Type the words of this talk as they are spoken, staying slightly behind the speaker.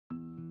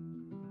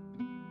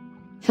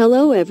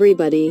Hello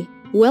everybody,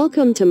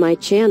 welcome to my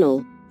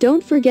channel.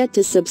 Don't forget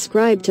to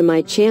subscribe to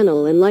my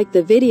channel and like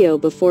the video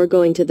before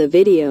going to the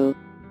video.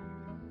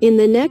 In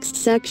the next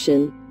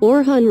section,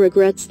 Orhun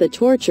regrets the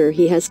torture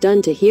he has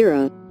done to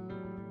Hira.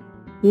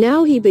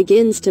 Now he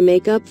begins to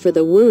make up for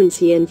the wounds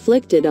he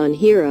inflicted on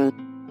Hira.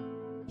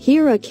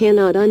 Hira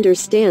cannot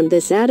understand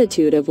this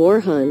attitude of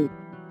Orhun.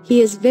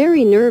 He is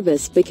very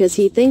nervous because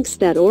he thinks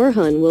that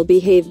Orhun will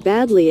behave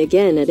badly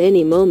again at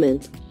any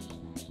moment.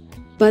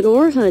 But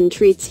Orhun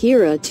treats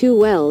Hira too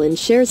well and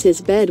shares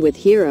his bed with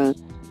Hira.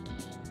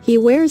 He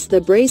wears the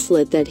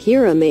bracelet that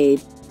Hira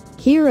made.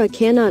 Hira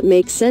cannot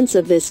make sense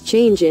of this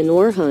change in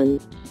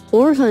Orhun.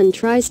 Orhun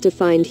tries to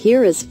find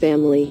Hira's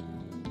family.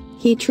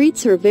 He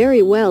treats her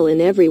very well in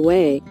every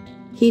way.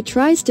 He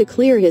tries to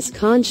clear his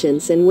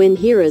conscience and win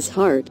Hira's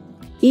heart.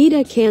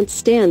 Ida can't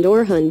stand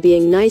Orhun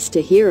being nice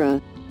to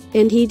Hira,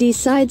 and he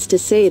decides to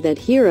say that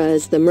Hira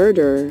is the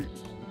murderer.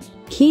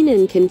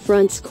 Kenan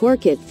confronts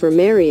Korkut for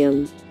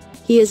Meryem.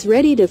 He is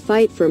ready to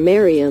fight for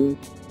Meryem.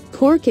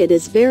 Korkut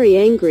is very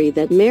angry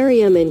that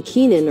Meryem and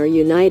Kenan are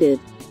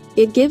united.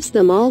 It gives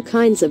them all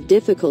kinds of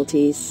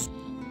difficulties.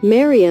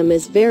 Meryem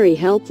is very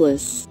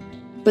helpless.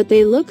 But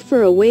they look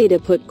for a way to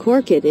put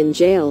Korkut in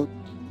jail.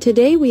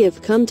 Today we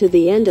have come to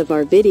the end of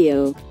our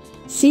video.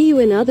 See you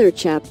in other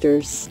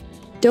chapters.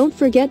 Don't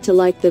forget to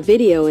like the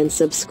video and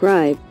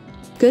subscribe.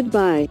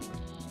 Goodbye.